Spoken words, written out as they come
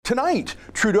Tonight,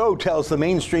 Trudeau tells the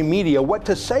mainstream media what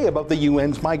to say about the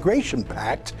UN's Migration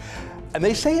Pact, and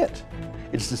they say it.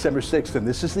 It's December 6th, and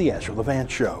this is the Ezra Levant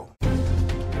Show.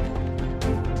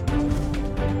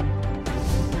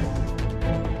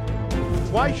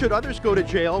 Why should others go to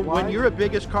jail when you're the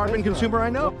biggest carbon consumer I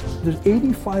know? There's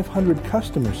 8,500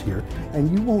 customers here,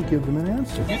 and you won't give them an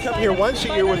answer. You come here once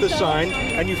a year with a sign,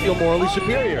 and you feel morally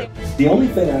superior. The only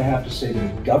thing I have to say to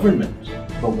the government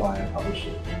about why I publish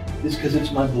it is because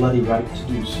it's my bloody right to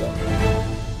do so.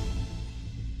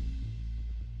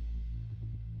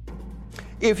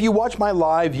 If you watch my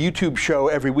live YouTube show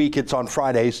every week, it's on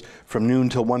Fridays from noon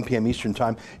till 1 p.m. Eastern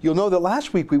Time, you'll know that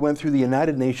last week we went through the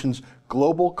United Nations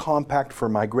Global Compact for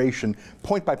Migration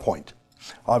point by point.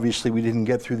 Obviously, we didn't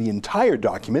get through the entire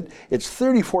document. It's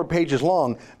 34 pages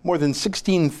long, more than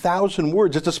 16,000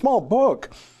 words. It's a small book.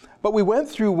 But we went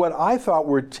through what I thought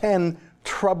were 10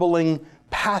 troubling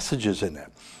passages in it.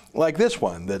 Like this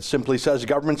one that simply says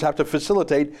governments have to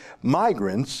facilitate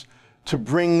migrants to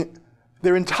bring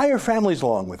their entire families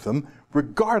along with them,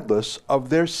 regardless of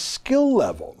their skill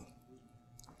level.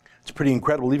 It's pretty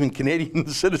incredible. Even Canadian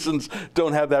citizens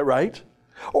don't have that right.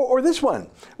 Or this one,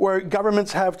 where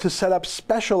governments have to set up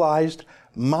specialized,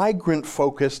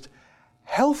 migrant-focused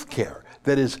health care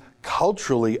that is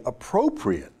culturally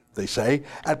appropriate, they say,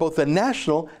 at both the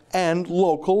national and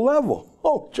local level.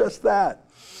 Oh, just that.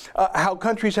 How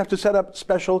countries have to set up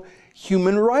special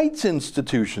human rights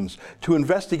institutions to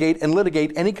investigate and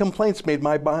litigate any complaints made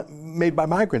by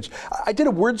migrants. I did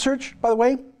a word search, by the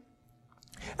way,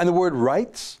 and the word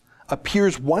rights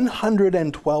appears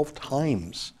 112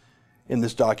 times in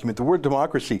this document. The word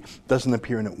democracy doesn't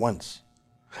appear in it once.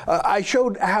 I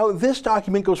showed how this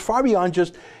document goes far beyond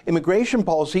just immigration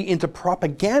policy into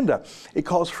propaganda. It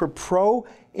calls for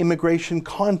pro-immigration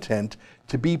content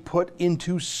to be put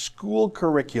into school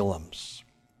curriculums.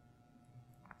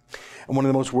 And one of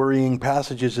the most worrying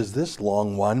passages is this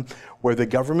long one, where the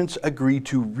governments agree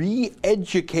to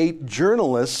re-educate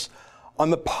journalists on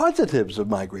the positives of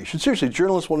migration. Seriously,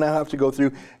 journalists will now have to go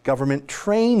through government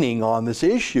training on this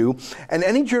issue, and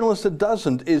any journalist that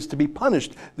doesn't is to be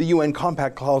punished. The UN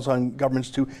Compact calls on governments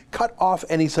to cut off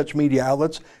any such media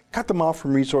outlets, cut them off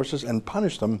from resources, and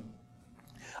punish them.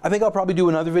 I think I'll probably do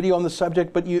another video on the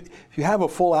subject, but if you have a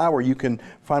full hour, you can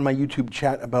find my YouTube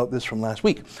chat about this from last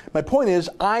week. My point is,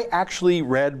 I actually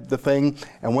read the thing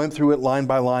and went through it line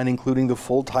by line, including the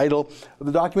full title of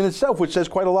the document itself, which says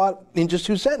quite a lot in just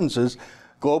 2 sentences.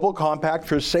 Global Compact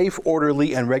for Safe,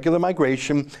 Orderly, and Regular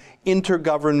Migration,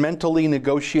 Intergovernmentally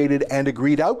Negotiated and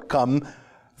Agreed Outcome,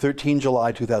 13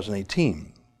 July 2018.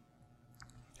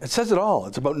 It says it all.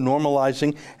 It's about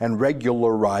normalizing and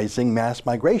regularizing mass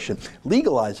migration,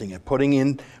 legalizing it, putting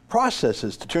in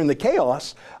processes to turn the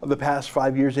chaos of the past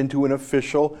 5 years into an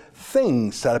official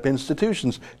thing, set up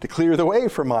institutions to clear the way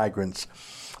for migrants.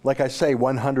 Like I say,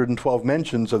 112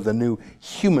 mentions of the new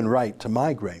human right to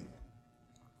migrate.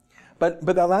 But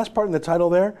that last part in the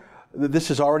title there, this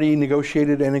is already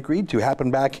negotiated and agreed to,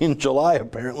 happened back in July,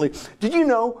 apparently. Did you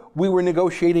know we were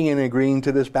negotiating and agreeing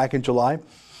to this back in July?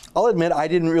 I'll admit I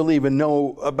didn't really even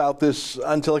know about this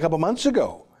until a couple months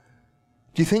ago.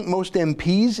 Do you think most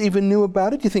MPs even knew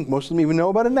about it? Do you think most of them even know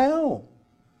about it now?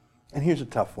 And here's a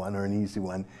tough one, or an easy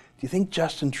one. Do you think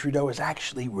Justin Trudeau has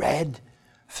actually read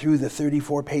through the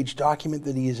 34-page document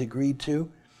that he has agreed to?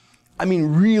 I mean,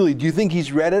 really, do you think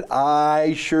he's read it?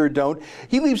 I sure don't.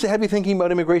 He leaves the heavy thinking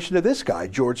about immigration to this guy,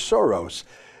 George Soros,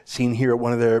 seen here at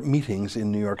one of their meetings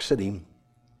in New York City.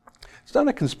 It's not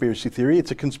a conspiracy theory,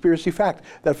 it's a conspiracy fact.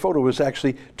 That photo was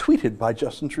actually tweeted by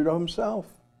Justin Trudeau himself.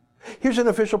 Here's an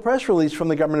official press release from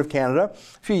the Government of Canada a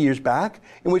few years back,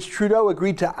 in which Trudeau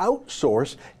agreed to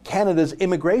outsource Canada's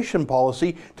immigration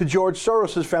policy to George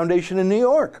Soros' foundation in New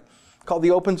York, called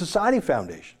the Open Society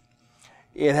Foundation.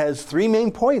 It has 3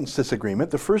 main points, this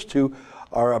agreement. The first 2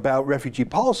 are about refugee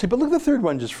policy, but look at the third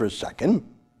one just for a second.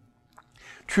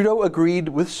 Trudeau agreed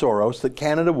with Soros that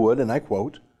Canada would, and I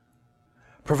quote,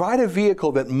 provide a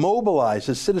vehicle that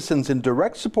mobilizes citizens in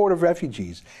direct support of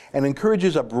refugees and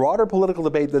encourages a broader political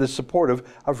debate that is supportive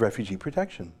of refugee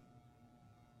protection.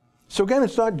 So again,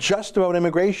 it's not just about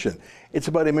immigration. It's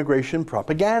about immigration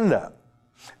propaganda.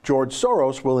 George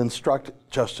Soros will instruct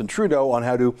Justin Trudeau on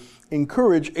how to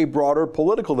encourage a broader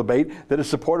political debate that is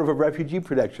supportive of refugee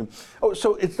protection. Oh,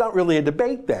 so it's not really a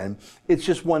debate then. It's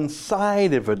just one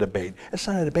side of a debate. It's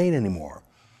not a debate anymore.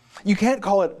 You can't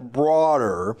call it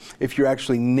broader if you're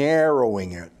actually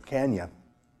narrowing it, can you?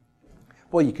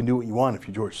 Well, you can do what you want if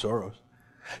you're George Soros.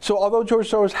 So although George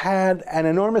Soros had an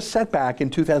enormous setback in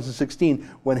 2016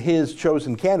 when his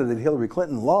chosen candidate, Hillary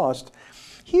Clinton, lost,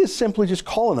 He has simply just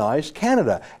colonized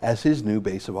Canada as his new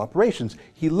base of operations.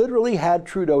 He literally had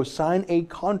Trudeau sign a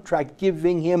contract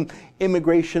giving him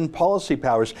immigration policy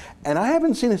powers. And I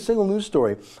haven't seen a single news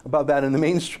story about that in the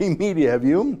mainstream media, have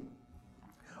you?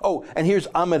 Oh, and here's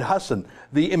Ahmed Hassan,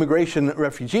 the immigration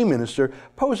refugee minister,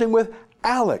 posing with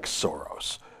Alex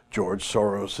Soros, George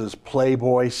Soros'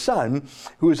 playboy son,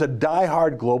 who is a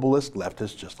diehard globalist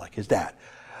leftist just like his dad.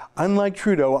 Unlike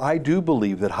Trudeau, I do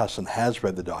believe that Hassan has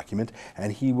read the document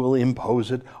and he will impose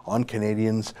it on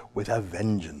Canadians with a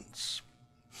vengeance.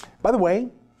 By the way,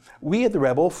 we at The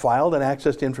Rebel filed an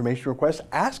access to information request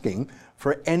asking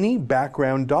for any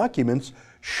background documents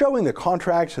showing the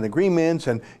contracts and agreements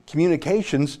and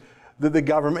communications that the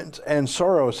government and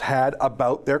Soros had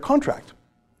about their contract.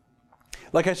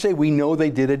 Like I say, we know they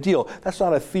did a deal. That's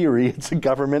not a theory, it's a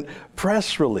government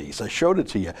press release. I showed it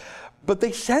to you. But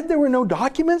they said there were no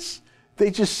documents.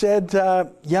 They just said,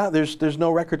 yeah, there's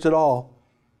no records at all.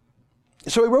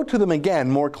 So I wrote to them again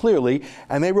more clearly,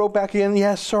 and they wrote back again,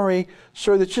 yeah, sorry,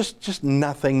 there's just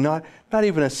nothing, not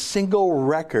even a single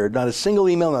record, not a single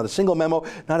email, not a single memo,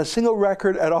 not a single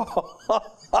record at all.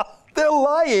 They're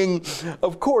lying,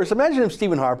 of course. Imagine if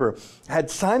Stephen Harper had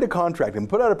signed a contract and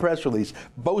put out a press release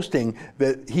boasting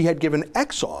that he had given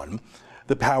Exxon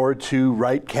the power to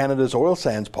write Canada's oil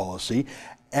sands policy,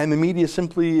 and the media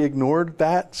simply ignored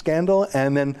that scandal,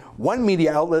 and then one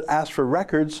media outlet asked for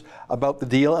records about the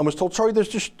deal and was told, sorry, there's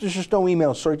just no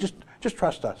emails, sorry, just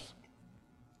trust us.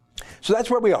 So that's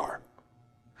where we are.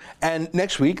 And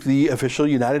next week, the official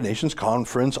United Nations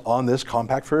conference on this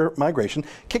Compact for Migration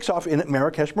kicks off in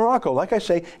Marrakesh, Morocco. Like I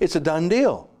say, it's a done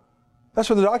deal. That's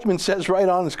what the document says right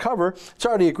on its cover. It's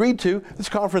already agreed to. This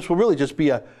conference will really just be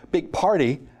a big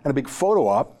party and a big photo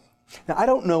op. Now, I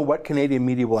don't know what Canadian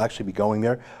media will actually be going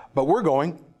there, but we're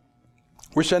going.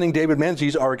 We're sending David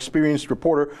Menzies, our experienced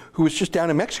reporter, who was just down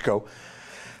in Mexico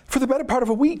for the better part of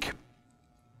a week,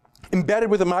 embedded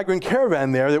with a migrant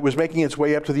caravan there that was making its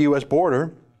way up to the U.S.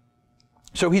 border.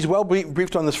 So he's well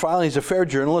briefed on this file, and he's a fair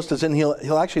journalist, as in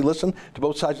he'll actually listen to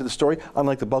both sides of the story,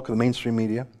 unlike the bulk of the mainstream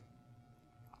media,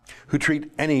 who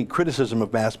treat any criticism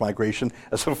of mass migration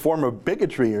as a form of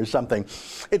bigotry or something.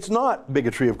 It's not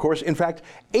bigotry, of course. In fact,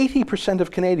 80%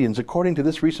 of Canadians, according to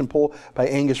this recent poll by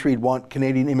Angus Reid, want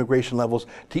Canadian immigration levels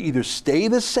to either stay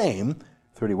the same,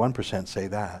 31% say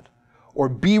that, or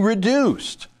be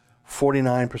reduced,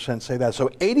 49% say that. So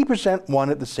 80%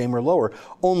 want it the same or lower.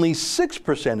 Only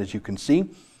 6%, as you can see,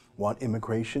 want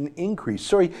immigration increase.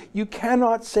 Sorry, you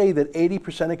cannot say that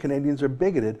 80% of Canadians are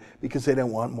bigoted because they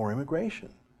don't want more immigration.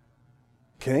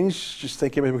 Canadians just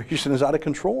think immigration is out of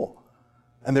control.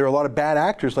 And there are a lot of bad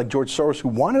actors like George Soros who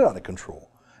want it out of control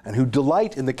and who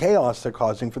delight in the chaos they're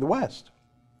causing for the West.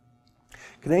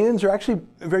 Canadians are actually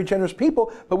very generous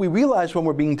people, but we realize when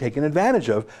we're being taken advantage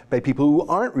of by people who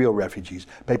aren't real refugees,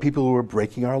 by people who are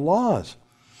breaking our laws.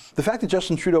 The fact that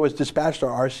Justin Trudeau has dispatched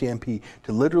our RCMP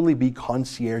to literally be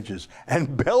concierges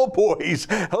and bellboys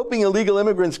helping illegal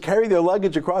immigrants carry their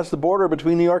luggage across the border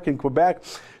between New York and Quebec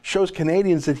shows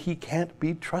Canadians that he can't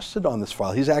be trusted on this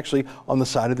file. He's actually on the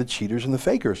side of the cheaters and the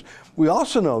fakers. We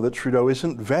also know that Trudeau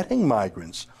isn't vetting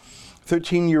migrants.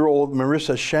 13-year-old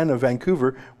Marissa Shen of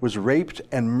Vancouver was raped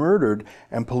and murdered,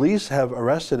 and police have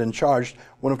arrested and charged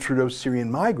one of Trudeau's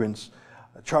Syrian migrants,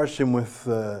 charged him with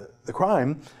the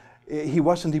crime. He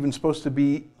wasn't even supposed to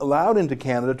be allowed into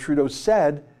Canada. Trudeau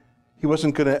said he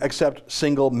wasn't going to accept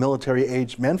single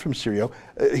military-aged men from Syria.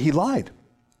 He lied.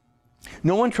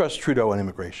 No one trusts Trudeau on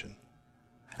immigration.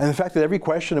 And the fact that every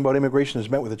question about immigration is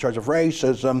met with a charge of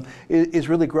racism is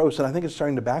really gross, and I think it's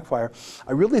starting to backfire.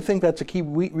 I really think that's a key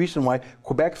reason why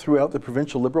Quebec threw out the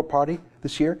Provincial Liberal Party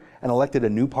this year and elected a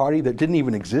new party that didn't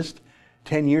even exist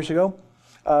 10 years ago.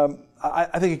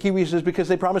 I think a key reason is because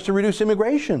they promised to reduce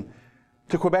immigration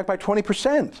to Quebec by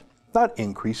 20%. Not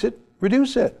increase it,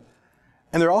 reduce it.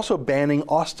 And they're also banning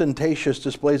ostentatious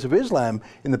displays of Islam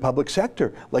in the public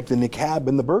sector, like the niqab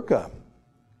and the burqa.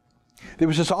 There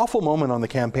was this awful moment on the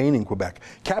campaign in Quebec,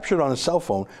 captured on a cell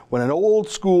phone, when an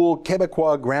old-school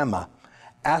Quebecois grandma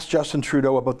asked Justin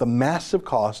Trudeau about the massive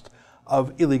cost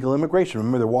of illegal immigration.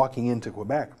 Remember, they're walking into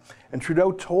Quebec. And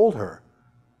Trudeau told her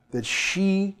that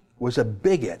she was a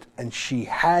bigot and she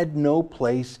had no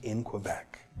place in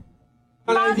Quebec.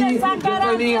 Lundi, de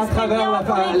venir à travers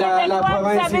la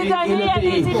province et le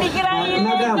pays.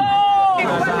 Madame.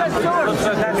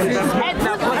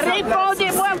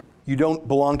 You don't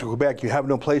belong to Quebec. You have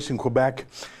no place in Quebec.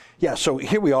 Yeah, so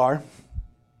here we are.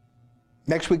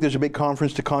 Next week, there's a big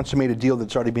conference to consummate a deal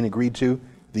that's already been agreed to,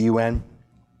 the UN.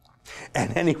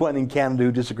 And anyone in Canada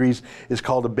who disagrees is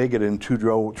called a bigot, and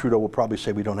Trudeau will probably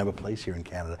say we don't have a place here in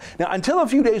Canada. Now, until a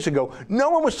few days ago, no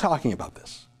one was talking about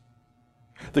this.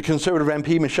 The Conservative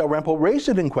MP, Michelle Rempel, raised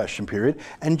it in question period,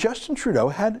 and Justin Trudeau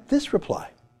had this reply.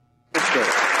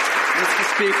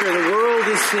 Mr. Speaker, the world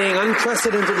is seeing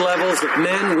unprecedented levels of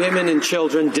men, women, and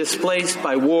children displaced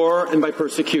by war and by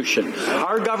persecution.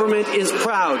 Our government is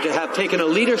proud to have taken a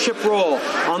leadership role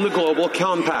on the Global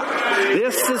Compact.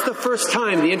 This is the first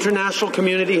time the international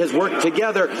community has worked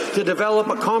together to develop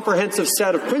a comprehensive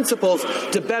set of principles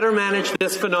to better manage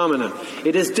this phenomenon.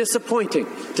 It is disappointing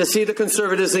to see the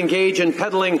Conservatives engage in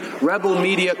peddling rebel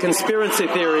media conspiracy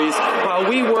theories while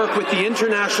we work with the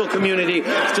international community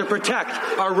to protect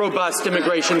our robust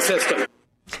immigration system.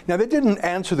 Now, they didn't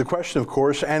answer the question, of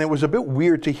course, and it was a bit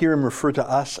weird to hear him refer to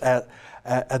us at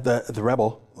the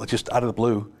rebel, just out of the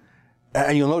blue.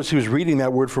 And you'll notice he was reading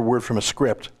that word for word from a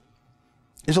script.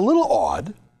 It's a little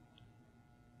odd.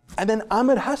 And then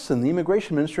Ahmed Hassan, the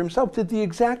immigration minister himself, did the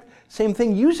exact same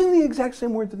thing, using the exact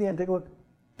same words at the end. Take a look.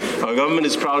 Our government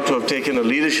is proud to have taken a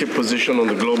leadership position on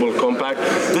the Global Compact.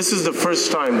 This is the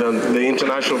first time that the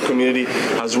international community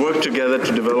has worked together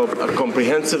to develop a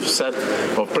comprehensive set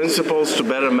of principles to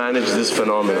better manage this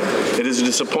phenomenon. It is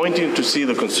disappointing to see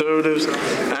the Conservatives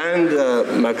and the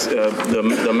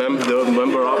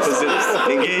member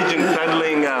opposite engage in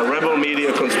peddling rebel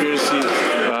media conspiracy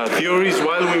theories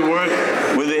while we work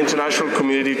with the international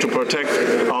community to protect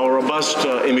our robust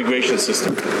immigration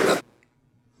system.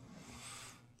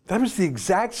 That was the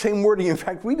exact same wording. In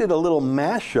fact, we did a little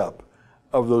mashup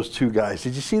of those two guys.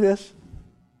 Did you see this?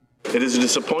 It is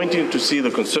disappointing to see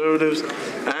the Conservatives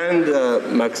and the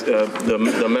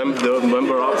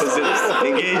member opposite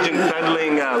engage in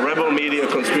peddling rebel media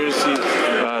conspiracy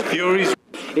theories.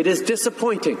 It is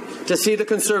disappointing to see the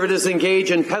Conservatives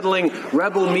engage in peddling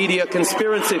rebel media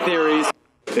conspiracy theories.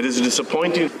 It is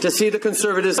disappointing to see the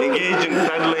Conservatives engage in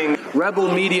peddling rebel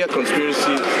media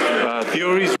conspiracy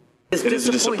theories. It is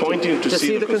disappointing to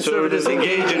see the Conservatives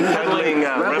engage in peddling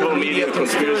rebel media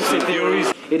conspiracy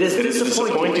theories. It is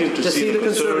disappointing to see the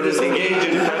Conservatives engage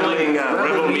in peddling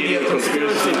rebel media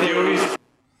conspiracy theories.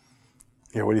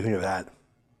 Yeah, what do you think of that?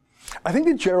 I think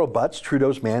that Gerald Butts,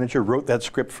 Trudeau's manager, wrote that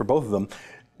script for both of them.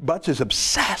 Butts is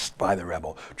obsessed by the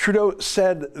rebel. Trudeau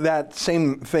said that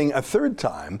same thing a third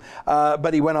time,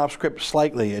 but he went off script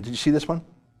slightly. Did you see this one?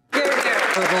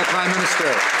 Prime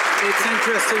Minister. It's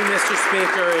interesting, Mr.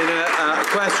 Speaker, in a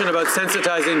question about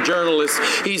sensitizing journalists,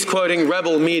 he's quoting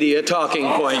rebel media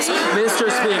talking points.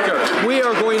 Mr. Speaker, we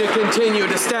are going to continue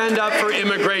to stand up for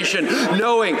immigration,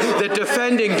 knowing that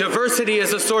defending diversity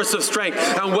is a source of strength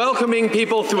and welcoming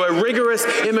people through a rigorous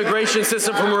immigration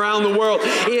system from around the world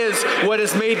is what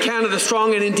has made Canada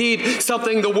strong and indeed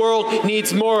something the world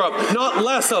needs more of, not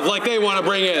less of, like they want to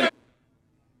bring in.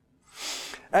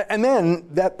 And then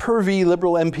that pervy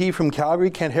Liberal MP from Calgary,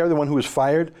 Kent Hare, the one who was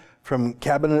fired from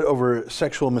cabinet over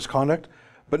sexual misconduct,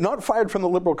 but not fired from the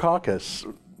Liberal caucus,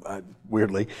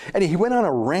 weirdly. And he went on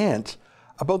a rant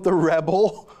about the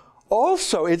rebel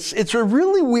also. It's a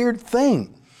really weird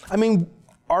thing. I mean,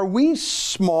 are we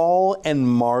small and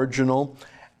marginal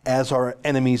as our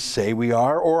enemies say we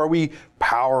are, or are we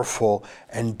powerful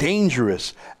and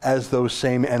dangerous as those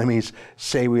same enemies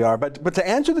say we are? But to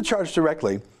answer the charge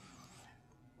directly,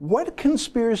 what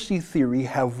conspiracy theory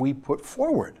have we put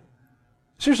forward?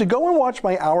 Seriously, go and watch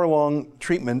my hour-long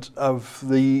treatment of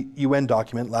the UN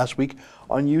document last week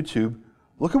on YouTube.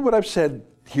 Look at what I've said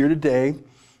here today.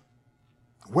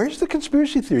 Where's the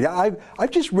conspiracy theory?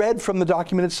 I've just read from the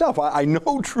document itself. I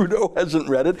know Trudeau hasn't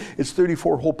read it. It's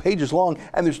 34 whole pages long,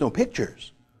 and there's no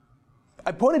pictures.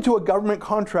 I pointed to a government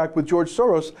contract with George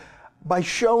Soros by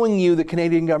showing you the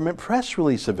Canadian government press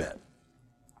release of it.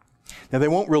 Now, they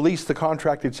won't release the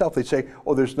contract itself. They say,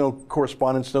 oh, there's no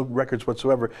correspondence, no records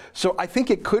whatsoever. So I think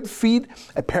it could feed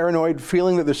a paranoid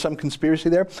feeling that there's some conspiracy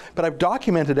there. But I've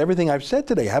documented everything I've said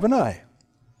today, haven't I?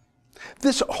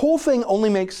 This whole thing only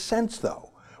makes sense,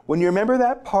 though. When you remember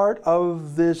that part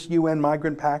of this UN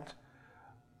Migrant Pact,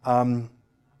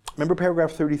 remember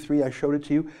paragraph 33, I showed it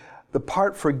to you? The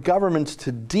part for governments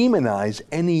to demonize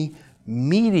any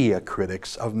media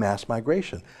critics of mass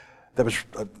migration. That was,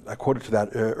 I quoted to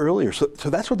that earlier. So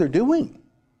that's what they're doing.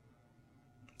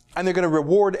 And they're going to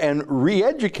reward and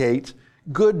re-educate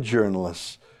good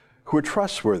journalists who are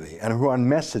trustworthy and who are on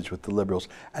message with the Liberals.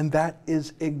 And that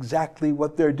is exactly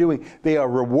what they're doing. They are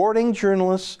rewarding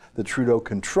journalists that Trudeau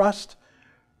can trust.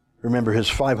 Remember his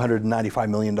 $595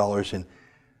 million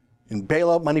in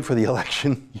bailout money for the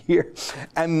election year.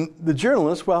 And the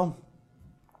journalists, well,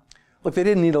 look, they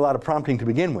didn't need a lot of prompting to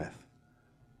begin with.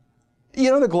 You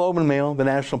know, the Globe and Mail, the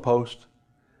National Post,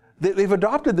 They've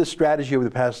adopted this strategy over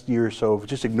the past year or so of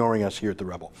just ignoring us here at The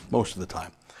Rebel most of the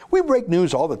time. We break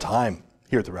news all the time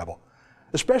here at The Rebel,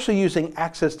 especially using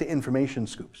access to information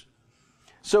scoops.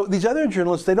 So these other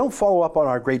journalists, they don't follow up on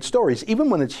our great stories, even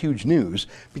when it's huge news,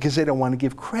 because they don't want to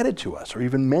give credit to us or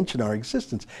even mention our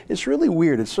existence. It's really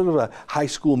weird. It's sort of a high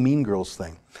school Mean Girls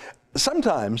thing.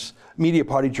 Sometimes media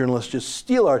party journalists just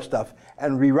steal our stuff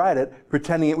and rewrite it,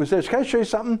 pretending it was theirs. Can I show you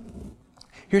something?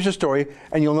 Here's a story,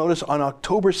 and you'll notice on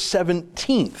October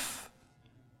 17th,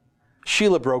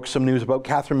 Sheila broke some news about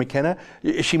Catherine McKenna.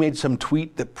 She made some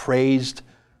tweet that praised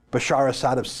Bashar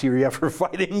Assad of Syria for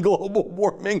fighting global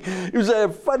warming. It was a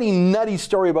funny, nutty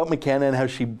story about McKenna and how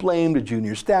she blamed a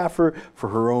junior staffer for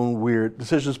her own weird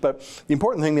decisions. But the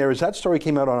important thing there is that story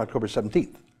came out on October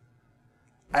 17th.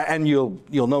 And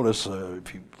you'll notice,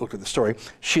 if you look at the story,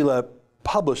 Sheila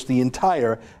published the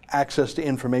entire access to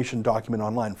information document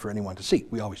online for anyone to see.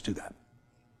 We always do that.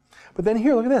 But then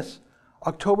here, look at this.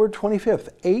 October 25th,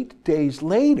 8 days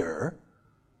later,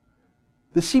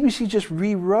 the CBC just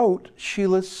rewrote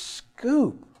Sheila's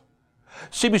scoop.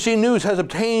 CBC News has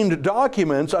obtained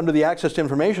documents under the Access to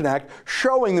Information Act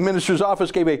showing the minister's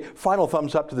office gave a final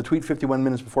thumbs up to the tweet 51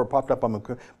 minutes before it popped up on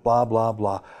the blah, blah,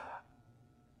 blah.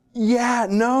 Yeah,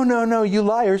 no, you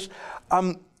liars.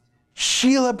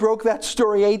 Sheila broke that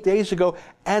story 8 days ago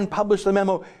and published the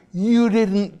memo. You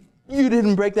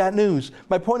didn't break that news.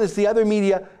 My point is the other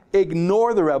media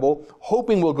ignore The Rebel,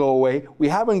 hoping we'll go away. We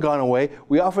haven't gone away.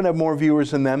 We often have more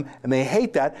viewers than them, and they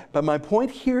hate that. But my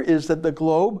point here is that the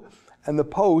Globe and the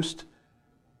Post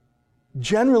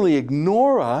generally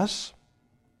ignore us,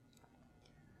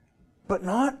 but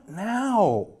not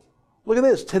now. Look at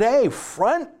this. Today,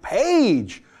 front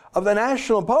page of the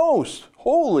National Post.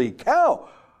 Holy cow.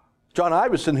 John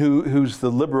Iveson, who's the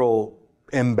liberal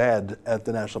embed at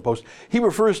the National Post, he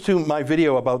refers to my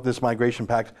video about this migration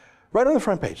pact right on the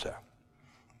front page there.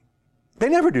 They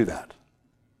never do that.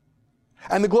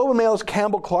 And the Globe and Mail's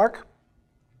Campbell Clark,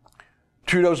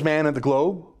 Trudeau's man at the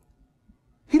Globe,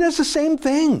 he does the same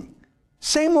thing.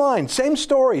 Same line, same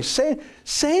story,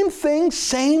 same thing,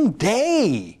 same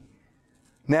day.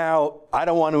 Now, I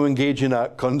don't want to engage in a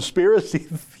conspiracy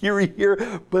theory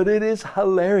here, but it is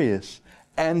hilarious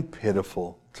and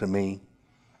pitiful to me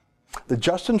that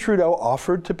Justin Trudeau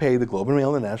offered to pay the Globe and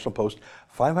Mail and the National Post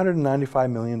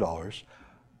 $595 million,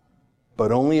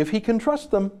 but only if he can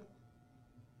trust them.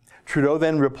 Trudeau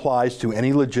then replies to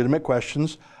any legitimate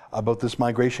questions about this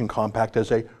migration compact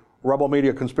as a rebel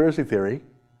media conspiracy theory,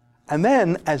 and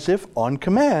then, as if on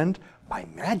command, by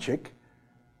magic,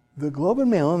 the Globe and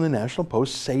Mail and the National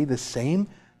Post say the same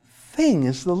thing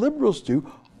as the Liberals do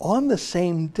on the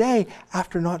same day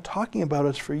after not talking about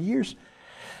us for years.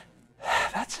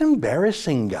 That's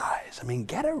embarrassing, guys. I mean,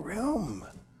 get a room.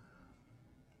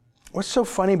 What's so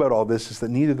funny about all this is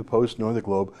that neither the Post nor the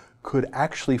Globe could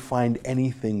actually find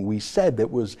anything we said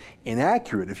that was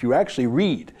inaccurate. If you actually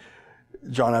read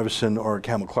John Iveson or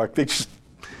Campbell Clark,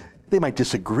 they might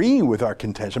disagree with our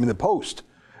contention. I mean, the Post,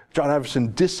 John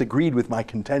Iveson disagreed with my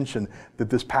contention that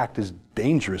this pact is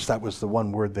dangerous. That was the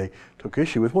one word they took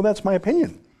issue with. Well, that's my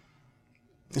opinion.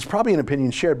 It's probably an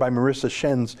opinion shared by Marissa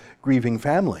Shen's grieving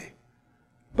family.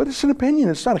 But it's an opinion.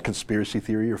 It's not a conspiracy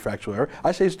theory or factual error.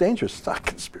 I say it's dangerous. It's not a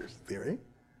conspiracy theory.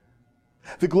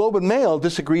 The Globe and Mail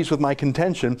disagrees with my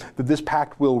contention that this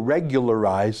pact will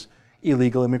regularize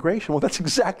illegal immigration. Well, that's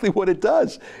exactly what it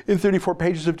does in 34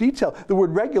 pages of detail. The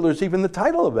word regular is even the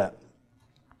title of that.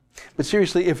 But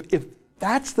seriously, if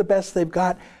that's the best they've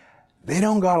got, they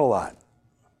don't got a lot.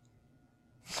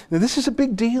 Now, this is a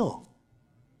big deal.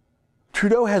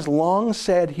 Trudeau has long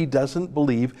said he doesn't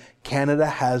believe Canada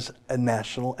has a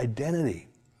national identity.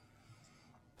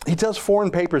 He tells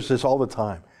foreign papers this all the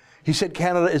time. He said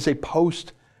Canada is a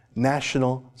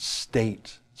post-national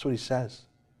state. That's what he says.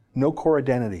 No core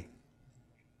identity.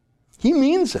 He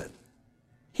means it.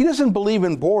 He doesn't believe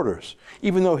in borders,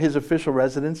 even though his official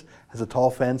residence has a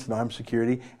tall fence and armed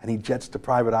security, and he jets to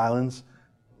private islands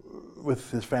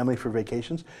with his family for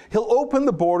vacations. He'll open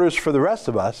the borders for the rest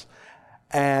of us,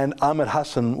 and Ahmed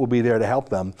Hassan will be there to help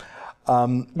them.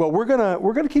 Well, we're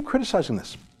gonna keep criticizing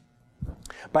this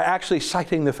by actually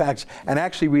citing the facts and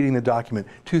actually reading the document,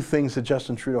 two things that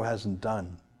Justin Trudeau hasn't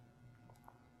done.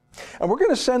 And we're going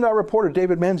to send our reporter,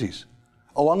 David Menzies,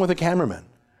 along with a cameraman,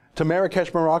 to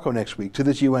Marrakesh, Morocco next week to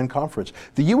this UN conference.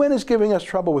 The UN is giving us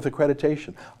trouble with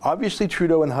accreditation. Obviously,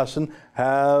 Trudeau and Hassan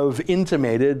have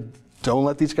intimated, don't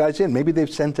let these guys in. Maybe they've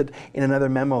sent it in another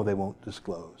memo they won't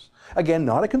disclose. Again,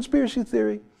 not a conspiracy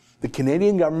theory. The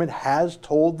Canadian government has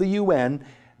told the UN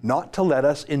not to let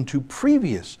us into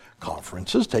previous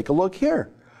conferences. Take a look here.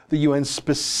 The UN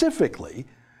specifically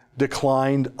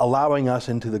declined allowing us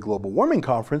into the global warming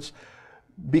conference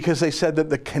because they said that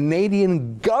the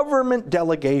Canadian government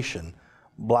delegation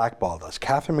blackballed us.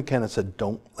 Catherine McKenna said,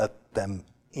 don't let them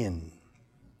in.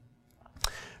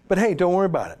 But hey, don't worry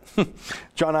about it.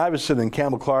 John Iveson and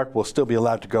Campbell Clark will still be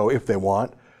allowed to go if they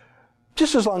want,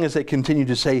 just as long as they continue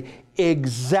to say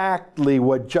exactly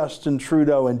what Justin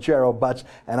Trudeau and Gerald Butts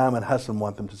and Ahmed Hassan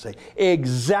want them to say.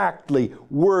 Exactly,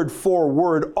 word for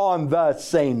word, on the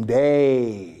same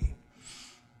day.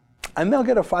 And they'll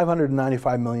get a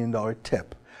 $595 million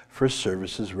tip for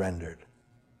services rendered.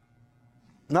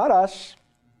 Not us.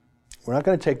 We're not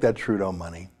going to take that Trudeau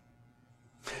money.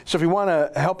 So if you want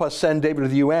to help us send David to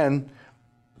the UN,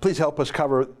 please help us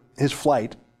cover his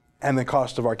flight and the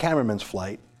cost of our cameraman's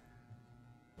flight.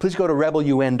 Please go to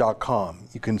rebelun.com.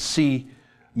 You can see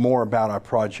more about our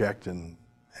project and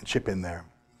chip in there.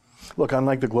 Look,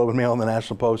 unlike the Globe and Mail and the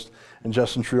National Post and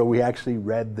Justin Trudeau, we actually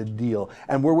read the deal.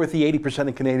 And we're with the 80%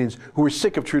 of Canadians who are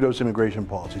sick of Trudeau's immigration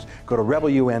policies. Go to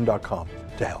rebelun.com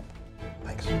to help.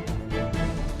 Thanks.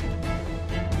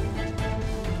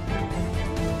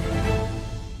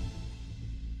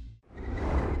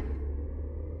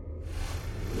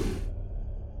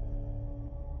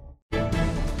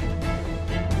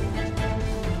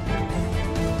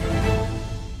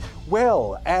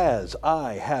 Well, as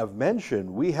I have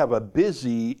mentioned, we have a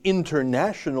busy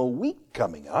international week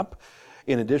coming up.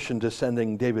 In addition to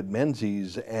sending David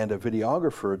Menzies and a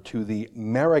videographer to the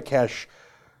Marrakesh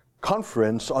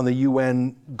conference on the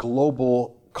UN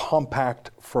Global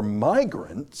Compact for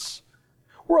Migrants,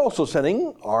 we're also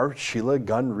sending our Sheila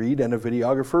Gunn Reid and a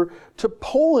videographer to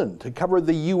Poland to cover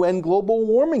the UN Global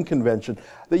Warming Convention.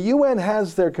 The UN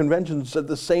has their conventions at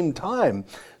the same time,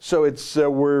 so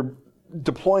we're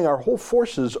deploying our whole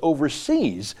forces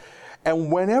overseas.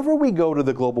 And whenever we go to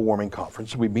the Global Warming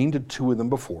Conference, we've been to two of them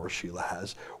before, Sheila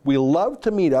has, we love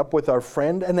to meet up with our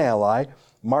friend and ally,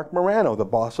 Mark Morano, the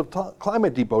boss of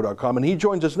ClimateDepot.com. And he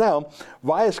joins us now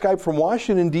via Skype from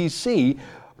Washington, D.C.,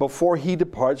 before he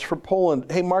departs for Poland.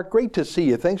 Hey, Mark, great to see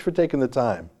you. Thanks for taking the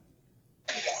time.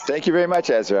 Thank you very much,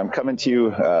 Ezra. I'm coming to you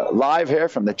live here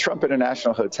from the Trump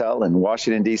International Hotel in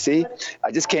Washington, D.C.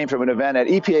 I just came from an event at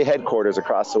EPA headquarters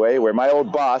across the way where my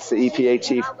old boss, the EPA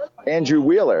chief, Andrew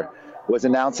Wheeler, was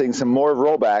announcing some more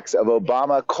rollbacks of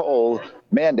Obama coal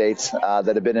mandates that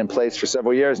have been in place for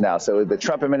several years now. So the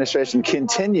Trump administration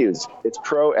continues its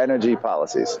pro-energy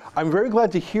policies. I'm very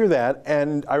glad to hear that.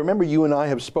 And I remember you and I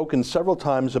have spoken several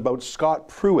times about Scott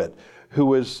Pruitt, who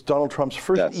was Donald Trump's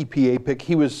first EPA pick.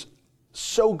 He was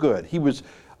so good. He was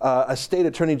a state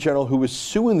attorney general who was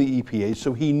suing the EPA,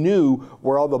 so he knew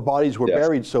where all the bodies were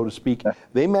buried, so to speak.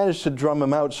 They managed to drum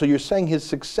him out. So you're saying his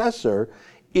successor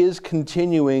is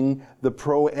continuing the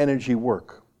pro-energy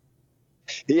work?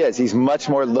 He is. He's much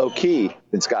more low-key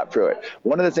than Scott Pruitt.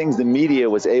 One of the things the media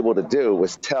was able to do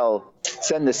was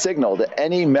send the signal to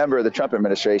any member of the Trump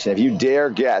administration, if you dare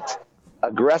get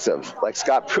aggressive like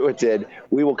Scott Pruitt did,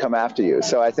 we will come after you.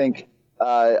 So I think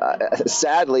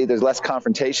sadly, there's less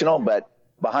confrontational, but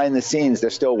behind the scenes, they're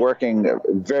still working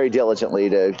very diligently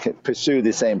to pursue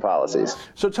the same policies.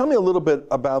 So tell me a little bit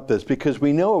about this, because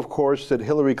we know, of course, that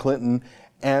Hillary Clinton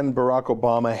and Barack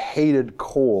Obama hated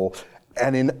coal.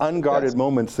 And in unguarded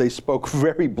moments, they spoke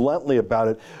very bluntly about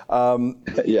it.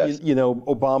 You know,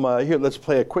 Obama, here, let's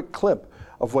play a quick clip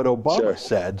of what Obama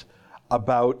said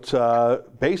about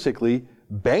basically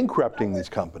bankrupting these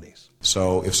companies.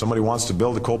 So if somebody wants to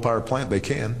build a coal-powered plant, they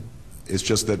can. It's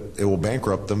just that it will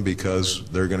bankrupt them because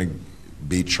they're going to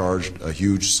be charged a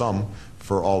huge sum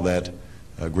for all that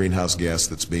greenhouse gas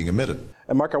that's being emitted.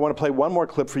 And Mark, I want to play one more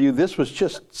clip for you. This was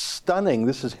just stunning.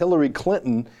 This is Hillary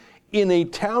Clinton in a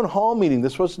town hall meeting.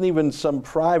 This wasn't even some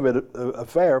private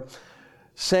affair,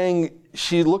 saying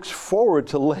she looks forward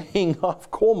to laying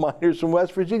off coal miners in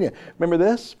West Virginia. Remember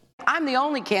this? I'm the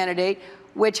only candidate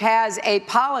which has a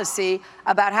policy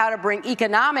about how to bring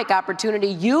economic opportunity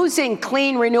using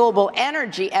clean, renewable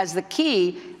energy as the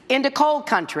key into coal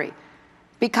country,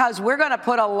 because we're going to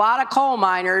put a lot of coal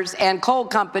miners and coal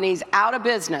companies out of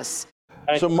business.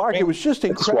 So, Mark, it was just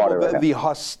incredible, the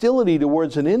hostility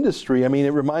towards an industry. I mean, it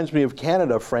reminds me of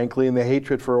Canada, frankly, and the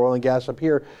hatred for oil and gas up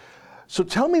here. So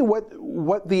tell me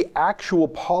what the actual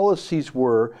policies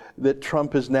were that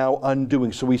Trump is now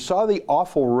undoing. So we saw the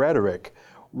awful rhetoric.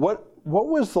 What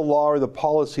was the law or the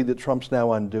policy that Trump's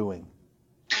now undoing?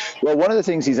 Well, one of the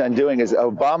things he's undoing is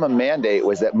Obama mandate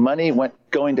was that money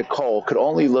going to coal could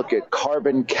only look at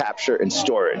carbon capture and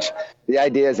storage. The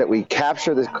idea is that we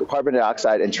capture the carbon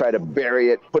dioxide and try to bury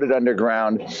it, put it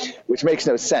underground, which makes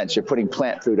no sense. You're putting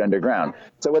plant food underground.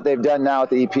 So what they've done now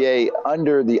at the EPA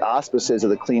under the auspices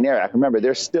of the Clean Air Act, remember,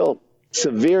 they're still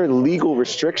severe legal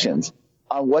restrictions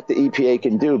on what the EPA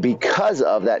can do because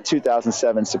of that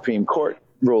 2007 Supreme Court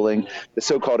ruling, the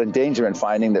so-called endangerment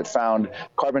finding that found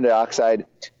carbon dioxide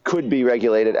could be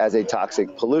regulated as a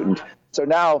toxic pollutant. So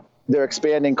now they're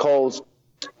expanding coal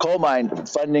mine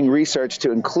funding research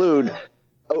to include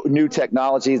new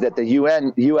technologies that the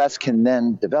U.S. can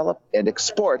then develop and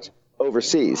export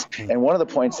overseas. And one of the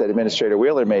points that Administrator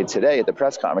Wheeler made today at the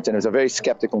press conference, and it was a very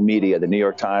skeptical media, the New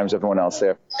York Times, everyone else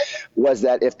there, was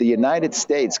that if the United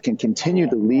States can continue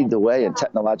to lead the way in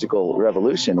technological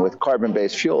revolution with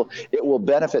carbon-based fuel, it will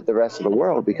benefit the rest of the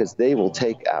world because they will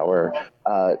take our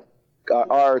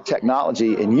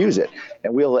technology and use it,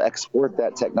 and we'll export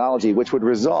that technology, which would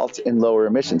result in lower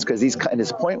emissions. Because his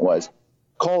point was,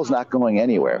 coal is not going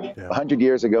anywhere. 100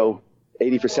 years ago,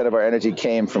 80% of our energy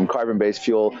came from carbon-based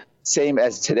fuel, same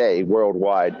as today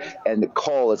worldwide. And the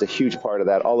coal is a huge part of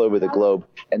that all over the globe.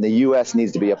 And the U.S.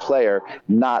 needs to be a player,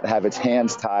 not have its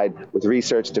hands tied with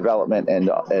research, development, and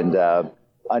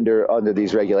under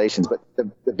these regulations. But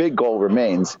the big goal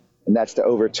remains, and that's to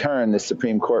overturn the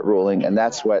Supreme Court ruling. And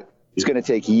that's what is going to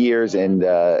take years and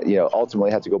ultimately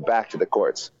have to go back to the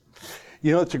courts.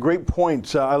 You know, it's a great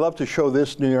point. I love to show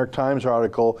this New York Times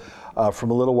article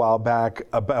from a little while back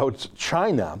about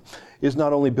China is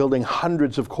not only building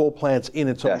hundreds of coal plants in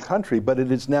its own country, but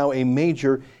it is now a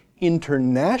major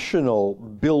international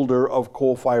builder of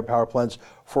coal-fired power plants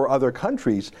for other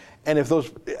countries. And if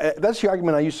that's the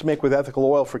argument I used to make with ethical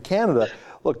oil for Canada.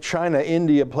 Look, China,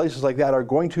 India, places like that are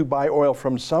going to buy oil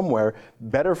from somewhere,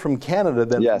 better from Canada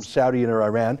than from Saudi or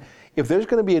Iran. If there's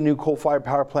going to be a new coal-fired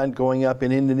power plant going up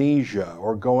in Indonesia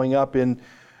or going up in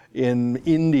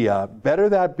India, better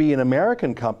that be an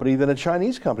American company than a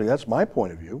Chinese company. That's my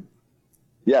point of view.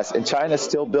 Yes, and China's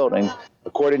still building,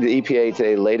 according to the EPA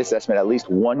today, latest estimate, at least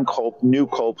one new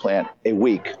coal plant a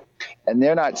week. And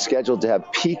they're not scheduled to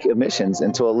have peak emissions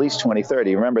until at least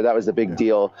 2030. Remember, that was the big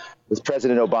deal with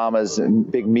President Obama's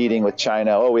big meeting with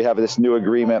China. Oh, we have this new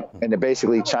agreement. And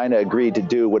basically China agreed to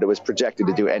do what it was projected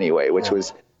to do anyway, which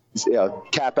was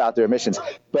cap out their emissions.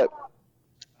 But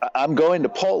I'm going to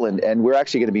Poland, and we're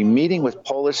actually going to be meeting with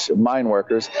Polish mine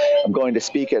workers. I'm going to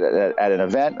speak at an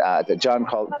event at the John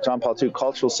Paul II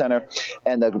Cultural Center,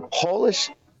 and the Polish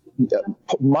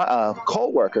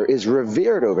coal worker is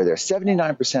revered over there.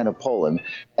 79% of Poland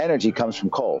energy comes from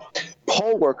coal.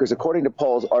 Coal workers, according to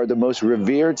polls, are the most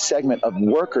revered segment of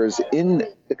workers in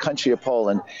the country of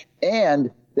Poland,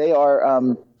 and they are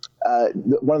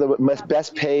one of the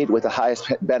best paid with the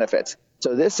highest benefits.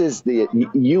 So this is the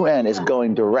UN is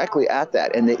going directly at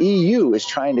that. And the EU is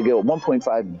trying to give a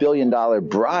 $1.5 billion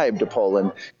bribe to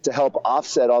Poland to help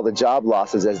offset all the job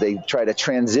losses as they try to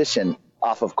transition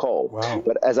off of coal. Wow.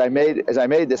 But as I made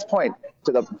this point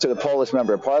to the Polish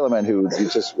member of parliament, who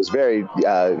just was very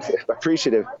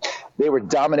appreciative, they were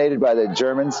dominated by the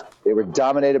Germans, they were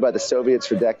dominated by the Soviets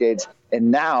for decades,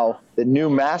 and now the new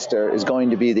master is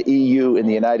going to be the EU and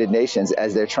the United Nations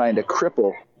as they're trying to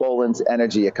cripple Poland's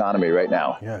energy economy right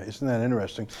now. Yeah, isn't that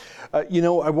interesting?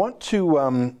 I want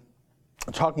to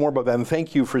talk more about that, and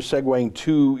thank you for segueing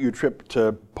to your trip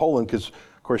to Poland, because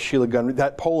of course, Sheila Gunn,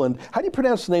 that Poland, how do you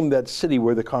pronounce the name of that city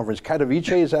where the conference,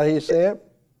 Katowice, is that how you say it?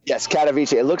 Yes,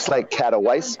 Katowice. It looks like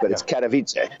Katowice, but it's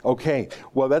Katowice. Okay.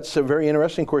 Well, that's very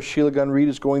interesting. Of course, Sheila Gunn Reid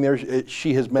is going there.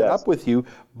 She has met up with you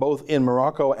both in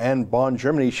Morocco and Bonn,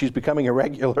 Germany. She's becoming a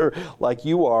regular like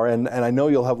you are, and I know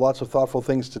you'll have lots of thoughtful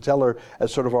things to tell her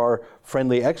as sort of our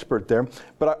friendly expert there.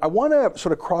 But I want to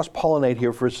sort of cross-pollinate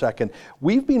here for a second.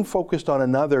 We've been focused on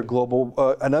another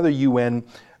another UN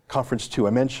conference too. I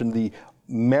mentioned the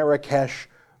Marrakesh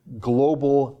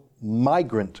Global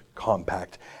Migrant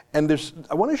Compact. And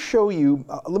I want to show you,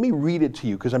 let me read it to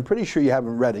you, because I'm pretty sure you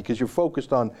haven't read it, because you're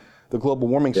focused on the global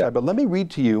warming side. But let me read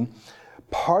to you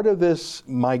part of this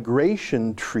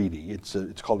migration treaty.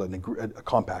 It's called a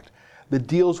compact that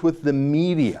deals with the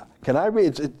media. Can I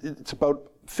read? It's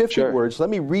about 50 words. Let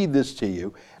me read this to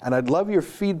you, and I'd love your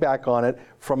feedback on it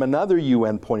from another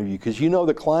UN point of view, because you know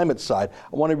the climate side.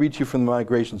 I want to read to you from the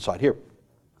migration side. Here.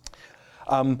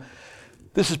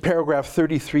 This is paragraph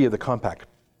 33 of the compact.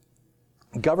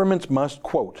 Governments must,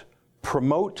 quote,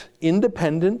 promote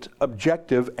independent,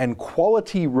 objective, and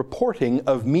quality reporting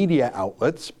of media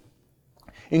outlets,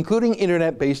 including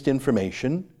internet-based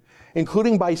information,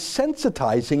 including by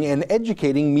sensitizing and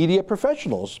educating media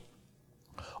professionals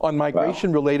on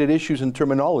migration-related issues and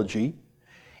terminology,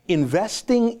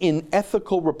 investing in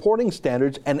ethical reporting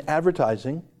standards and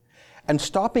advertising, and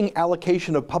stopping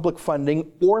allocation of public funding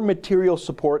or material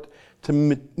support to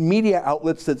media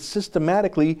outlets that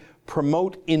systematically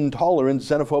promote intolerance,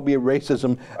 xenophobia,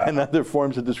 racism, and other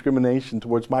forms of discrimination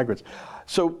towards migrants.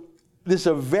 So this is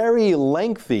a very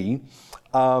lengthy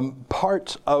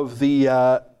part of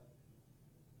the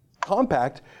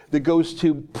compact that goes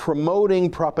to promoting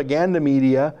propaganda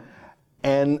media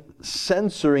and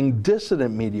censoring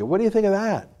dissident media. What do you think of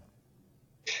that?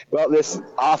 Well, this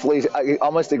awfully,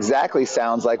 almost exactly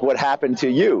sounds like what happened to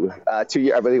you I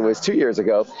believe it was 2 years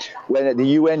ago, when the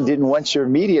UN didn't want your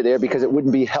media there because it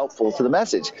wouldn't be helpful to the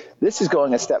message. This is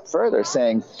going a step further,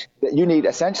 saying that you need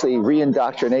essentially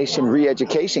re-indoctrination,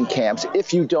 re-education camps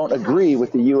if you don't agree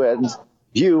with the UN's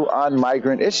view on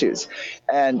migrant issues.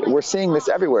 And we're seeing this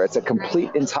everywhere. It's a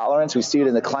complete intolerance. We see it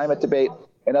in the climate debate.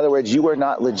 In other words, you are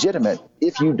not legitimate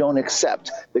if you don't accept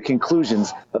the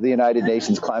conclusions of the United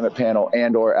Nations Climate Panel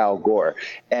and or Al Gore.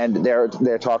 And their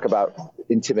talk about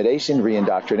intimidation,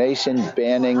 re-indoctrination,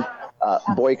 banning,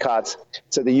 boycotts.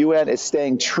 So the UN is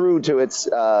staying true to its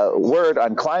word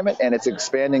on climate, and it's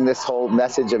expanding this whole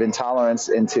message of intolerance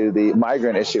into the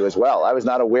migrant issue as well. I was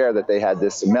not aware that they had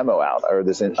this memo out or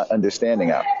this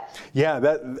understanding out. Yeah,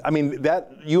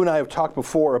 that you and I have talked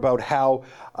before about how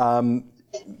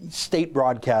state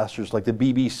broadcasters like the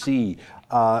BBC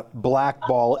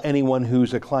blackball anyone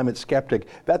who's a climate skeptic.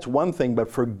 That's one thing, but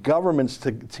for governments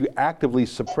to actively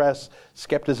suppress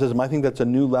skepticism, I think that's a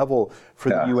new level for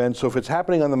the UN. So if it's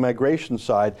happening on the migration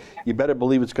side, you better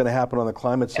believe it's going to happen on the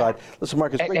climate side. Listen,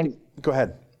 Marcus, go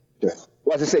ahead. Sure.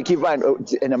 Well, as I say, keep in mind,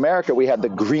 in America, we have the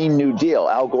Green New Deal.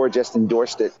 Al Gore just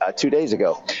endorsed it 2 days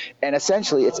ago. And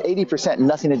essentially, it's 80%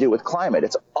 nothing to do with climate.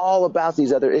 It's all about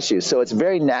these other issues. So it's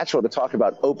very natural to talk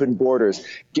about open borders,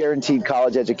 guaranteed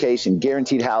college education,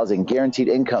 guaranteed housing, guaranteed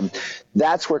income.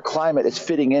 That's where climate is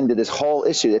fitting into this whole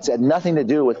issue. It's had nothing to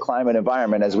do with climate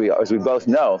environment, as we both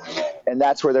know. And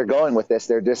that's where they're going with this.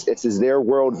 It's their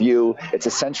worldview. It's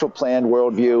a central planned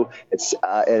worldview.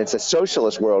 And it's a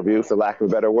socialist worldview, for lack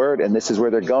of a better word. And this is where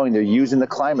they're going. They're using the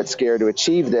climate scare to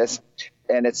achieve this.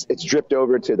 And it's dripped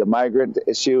over to the migrant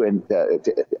issue and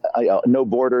no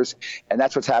borders. And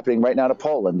that's what's happening right now to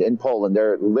Poland. In Poland,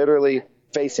 they're literally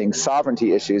facing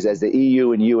sovereignty issues as the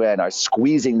EU and UN are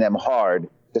squeezing them hard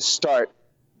to start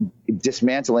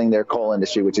dismantling their coal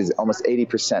industry, which is almost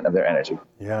 80% of their energy.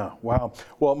 Yeah, wow.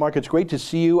 Well, Mark, it's great to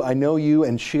see you. I know you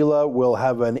and Sheila will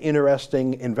have an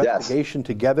interesting investigation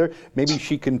together. Maybe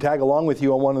she can tag along with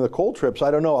you on one of the coal trips.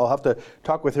 I don't know. I'll have to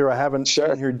talk with her. I haven't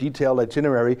seen her detailed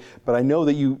itinerary, but I know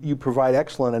that you provide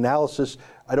excellent analysis.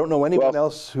 I don't know anyone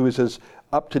else who is as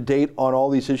up to date on all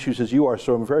these issues as you are,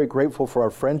 so I'm very grateful for our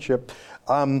friendship.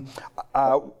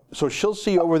 So she'll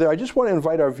see you over there. I just want to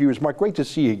invite our viewers. Mark, great to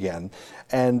see you again.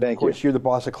 And of course, you're the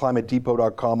boss of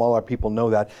ClimateDepot.com. All our people know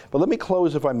that. But let me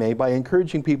close, if I may, by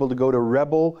encouraging people to go to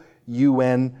rebelun.com.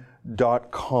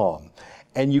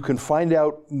 And you can find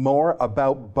out more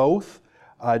about both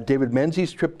David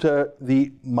Menzies' trip to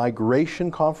the Migration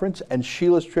Conference and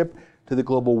Sheila's trip to the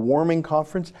Global Warming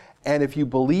Conference. And if you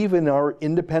believe in our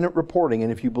independent reporting,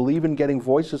 and if you believe in getting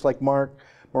voices like Mark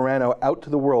Morano out to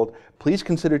the world, please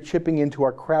consider chipping into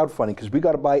our crowdfunding, because we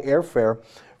got to buy airfare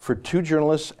for 2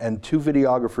 journalists and 2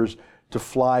 videographers to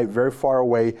fly very far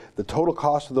away. The total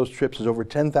cost of those trips is over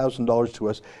 $10,000 to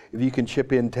us. If you can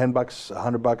chip in $10,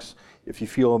 $100, if you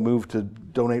feel a move to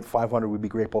donate $500, we'd be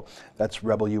grateful. That's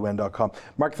rebelun.com.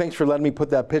 Mark, thanks for letting me put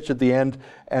that pitch at the end,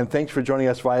 and thanks for joining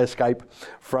us via Skype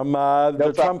from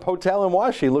the Trump Hotel in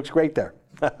Washington. Looks great there.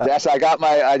 Yes,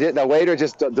 the waiter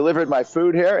just delivered my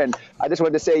food here, and I just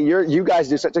wanted to say you guys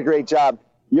do such a great job.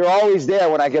 You're always there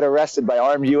when I get arrested by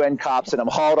armed UN cops and I'm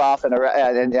hauled off, and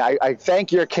I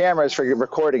thank your cameras for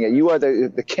recording it. You are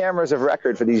the cameras of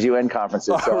record for these UN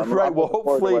conferences. So right. Well,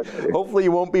 hopefully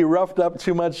you won't be roughed up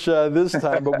too much this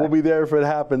time, but we'll be there if it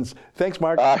happens. Thanks,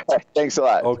 Mark. Thanks a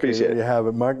lot. Okay, appreciate there you have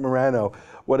it. Mark Morano.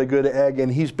 What a good egg.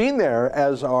 And he's been there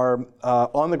as our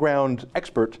on-the-ground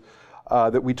expert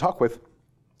that we talk with.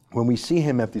 When we see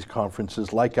him at these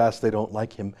conferences, like us, they don't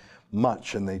like him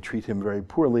much, and they treat him very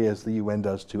poorly, as the UN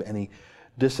does to any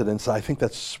dissidents. I think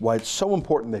that's why it's so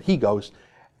important that he goes,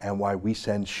 and why we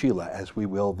send Sheila, as we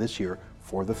will this year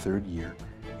for the 3rd year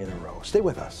in a row. Stay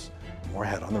with us. More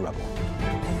ahead on The Rebel.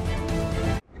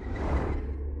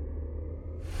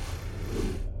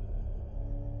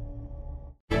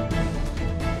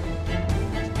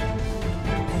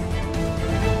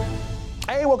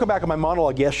 Hey, welcome back to my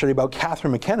monologue yesterday about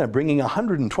Catherine McKenna bringing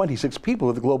 126 people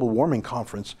to the Global Warming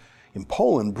Conference in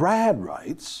Poland. Brad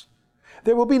writes,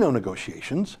 there will be no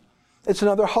negotiations. It's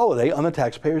another holiday on the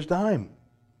taxpayer's dime.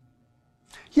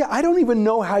 Yeah, I don't even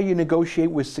know how you negotiate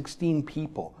with 16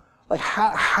 people. Like,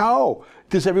 how?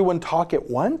 Does everyone talk at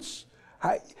once?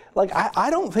 I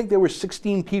don't think there were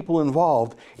 16 people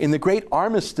involved in the great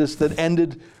armistice that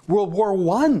ended World War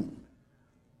I.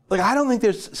 Like, I don't think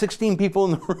there's 16 people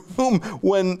in the room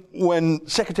when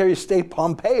Secretary of State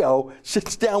Pompeo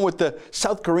sits down with the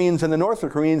South Koreans and the North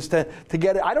Koreans to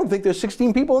get it. I don't think there's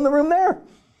 16 people in the room there.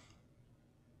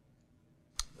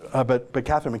 But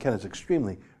Catherine McKenna is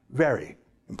extremely, very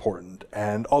important.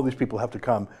 And all these people have to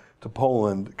come to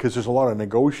Poland because there's a lot of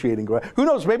negotiating going on. Who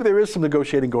knows, maybe there is some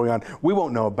negotiating going on. We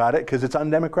won't know about it because it's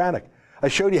undemocratic. I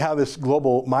showed you how this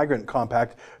global migrant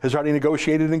compact has already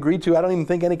negotiated and agreed to. I don't even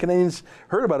think any Canadians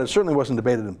heard about it. It certainly wasn't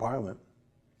debated in Parliament.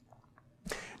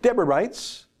 Deborah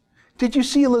writes, did you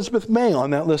see Elizabeth May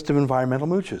on that list of environmental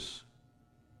mooches?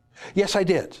 Yes, I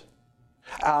did.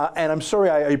 And I'm sorry,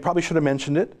 I probably should have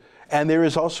mentioned it. And there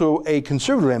is also a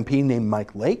Conservative MP named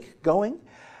Mike Lake going.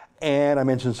 And I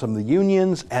mentioned some of the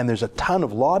unions, and there's a ton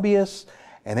of lobbyists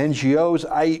and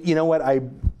NGOs. You know what, I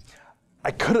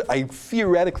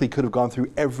theoretically could have gone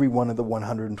through every one of the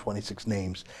 126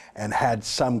 names and had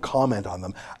some comment on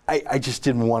them. I just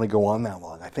didn't want to go on that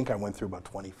long. I think I went through about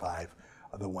 25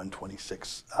 of the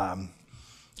 126.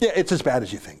 Yeah, it's as bad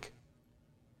as you think.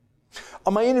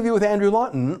 On my interview with Andrew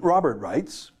Lawton, Robert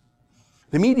writes,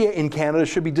 the media in Canada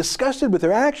should be disgusted with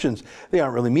their actions. They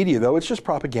aren't really media, though. It's just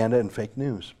propaganda and fake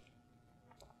news.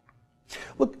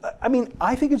 Look, I mean,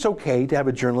 I think it's okay to have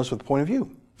a journalist with a point of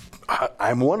view.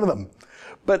 I'm one of them.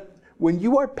 But when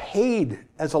you are paid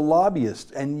as a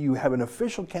lobbyist and you have an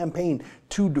official campaign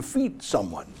to defeat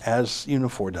someone, as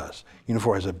Unifor does,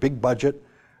 Unifor has a big budget,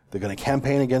 they're going to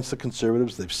campaign against the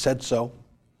Conservatives, they've said so.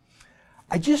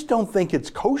 I just don't think it's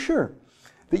kosher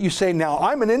that you say, now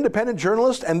I'm an independent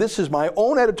journalist and this is my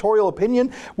own editorial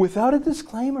opinion without a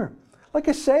disclaimer. Like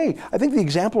I say, I think the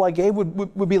example I gave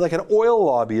would be like an oil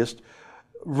lobbyist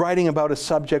writing about a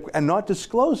subject and not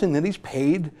disclosing that he's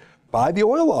paid by the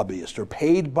oil lobbyist or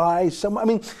paid by some. I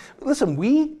mean, listen,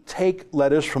 we take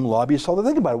letters from lobbyists all the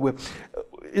time. Think about it.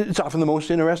 It's often the most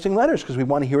interesting letters because we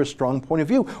want to hear a strong point of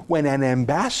view. When an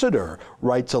ambassador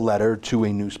writes a letter to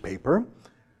a newspaper,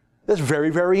 that's very,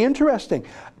 very interesting.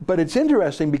 But it's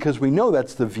interesting because we know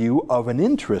that's the view of an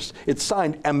interest. It's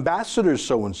signed Ambassador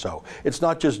so-and-so. It's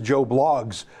not just Joe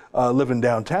Bloggs living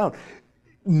downtown.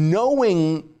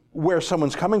 Knowing where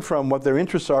someone's coming from, what their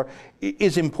interests are,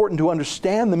 is important to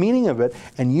understand the meaning of it,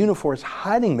 and Unifor is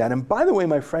hiding that. And by the way,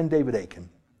 my friend David Akin,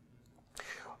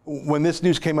 when this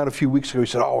news came out a few weeks ago, he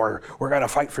said, we're going to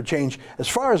fight for change. As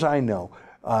far as I know,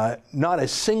 not a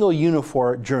single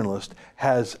Unifor journalist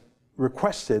has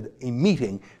requested a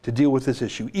meeting to deal with this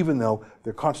issue, even though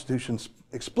their constitution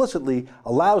explicitly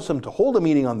allows them to hold a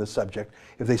meeting on this subject.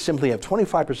 If they simply have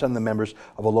 25% of the members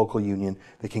of a local union,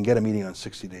 they can get a meeting on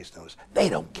 60 days' notice. They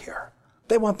don't care.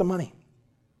 They want the money.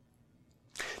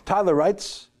 Tyler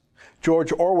writes,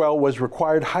 George Orwell was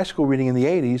required high school reading in the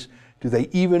 80s. Do they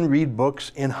even read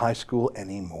books in high school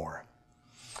anymore?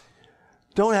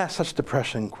 Don't ask such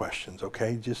depressing questions,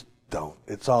 okay? Just don't.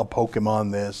 It's all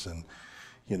Pokemon this and,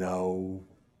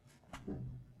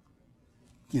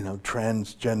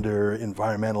 transgender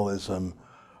environmentalism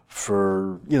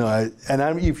for,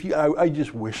 I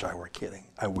just wish I were kidding.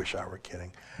 I wish I were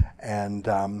kidding. And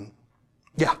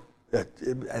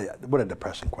what a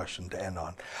depressing question to end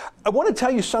on. I want to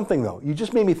tell you something though. You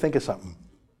just made me think of something.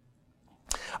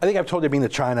 I think I've told you I've been to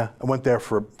China. I went there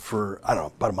for I don't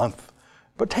know, about a month,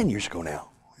 about 10 years ago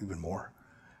now, even more.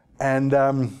 And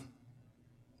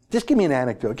just give me an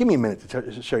anecdote. Give me a minute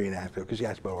to show you an anecdote because you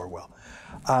asked about Orwell.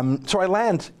 So I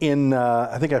land in,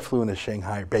 I think I flew into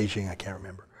Shanghai or Beijing, I can't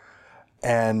remember.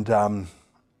 And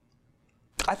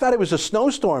I thought it was a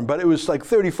snowstorm, but it was like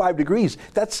 35 degrees.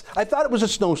 I thought it was a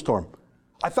snowstorm.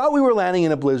 I thought we were landing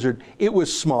in a blizzard. It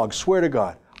was smog, swear to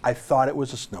God. I thought it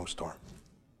was a snowstorm.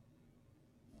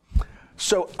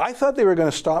 So I thought they were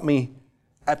going to stop me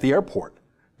at the airport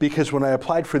because when I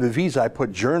applied for the visa, I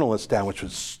put journalist down, which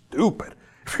was stupid.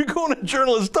 If you're going to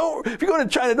if you're going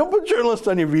to China, don't put journalist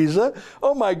on your visa.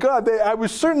 Oh my God, I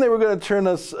was certain they were going to turn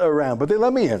us around, but they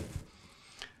let me in.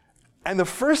 And the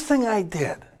first thing I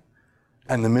did,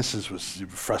 and the missus was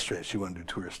frustrated, she wanted to do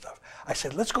tourist stuff. I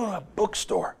said, let's go to a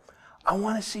bookstore. I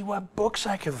want to see what books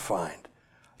I can find.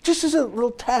 Just as a little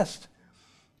test.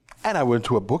 And I went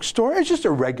to a bookstore. It's just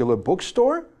a regular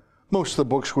bookstore. Most of the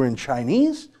books were in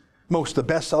Chinese. Most of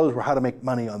the bestsellers were how to make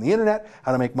money on the internet,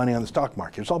 how to make money on the stock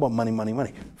market. It's all about money, money,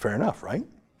 money. Fair enough, right?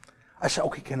 I said,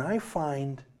 okay, can I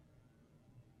find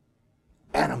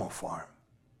Animal Farm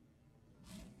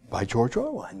by George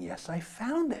Orwell? And yes, I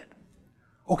found it.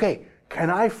 Okay, can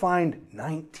I find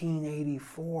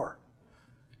 1984?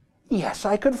 Yes,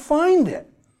 I could find it.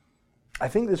 I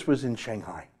think this was in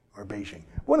Shanghai or Beijing,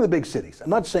 one of the big cities. I'm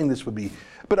not saying this would be,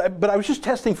 but I was just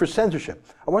testing for censorship.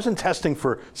 I wasn't testing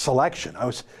for selection.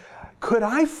 could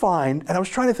I find, and I was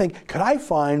trying to think, could I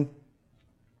find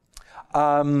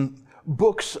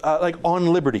books like On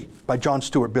Liberty by John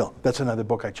Stuart Mill? That's another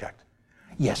book I checked.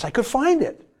 Yes, I could find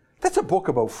it. That's a book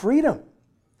about freedom.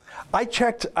 I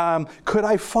checked, could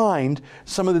I find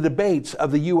some of the debates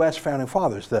of the U.S. Founding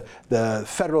Fathers, the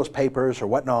Federalist Papers or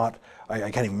whatnot. I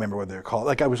can't even remember what they're called.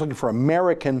 Like I was looking for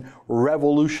American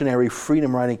revolutionary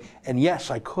freedom writing, and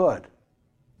yes, I could.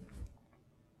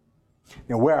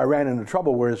 You know, where I ran into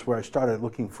trouble was where I started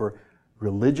looking for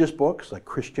religious books, like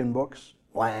Christian books,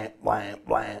 blank, blank,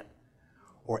 blank,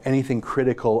 or anything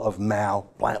critical of Mao,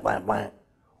 blank, blank, blank,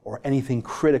 or anything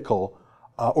critical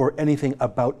or anything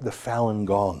about the Falun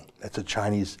Gong. That's a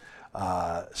Chinese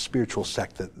spiritual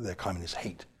sect that the communists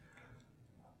hate.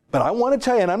 But I want to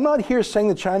tell you, and I'm not here saying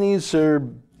the Chinese are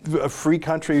a free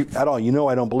country at all. You know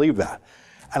I don't believe that.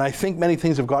 And I think many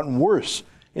things have gotten worse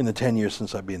in the 10 years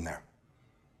since I've been there.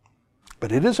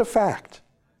 But it is a fact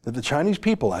that the Chinese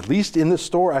people, at least in this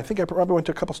store, I think I probably went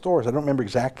to a couple stores, I don't remember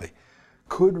exactly,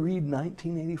 could read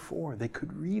 1984. They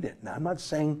could read it. Now, I'm not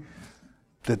saying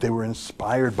that they were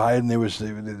inspired by it and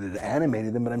it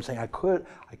animated them, but I'm saying I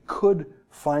could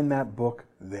find that book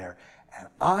there. And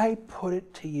I put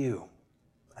it to you,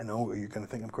 I know you're going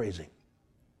to think I'm crazy,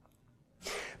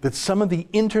 that some of the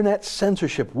internet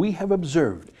censorship we have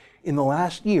observed in the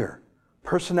last year,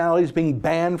 personalities being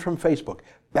banned from Facebook,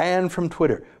 banned from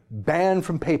Twitter, banned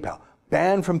from PayPal,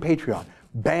 banned from Patreon,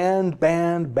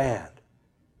 banned,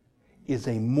 is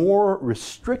a more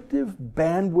restrictive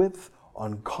bandwidth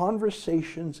on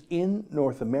conversations in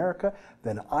North America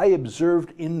than I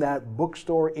observed in that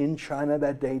bookstore in China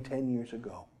that day 10 years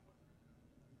ago.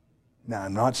 Now,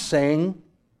 I'm not saying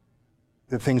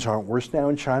that things aren't worse now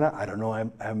in China. I don't know, I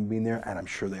haven't been there, and I'm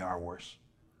sure they are worse.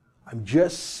 I'm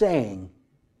just saying,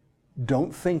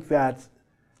 don't think that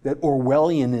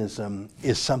Orwellianism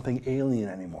is something alien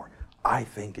anymore. I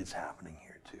think it's happening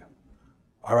here too.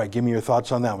 All right, give me your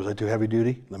thoughts on that. Was I too heavy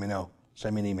duty? Let me know.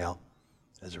 Send me an email,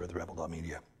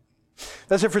 ezra@rebel.media.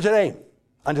 That's it for today.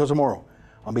 Until tomorrow,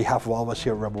 on behalf of all of us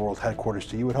here at Rebel World Headquarters,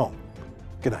 to you at home,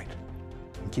 good night,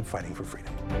 and keep fighting for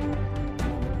freedom.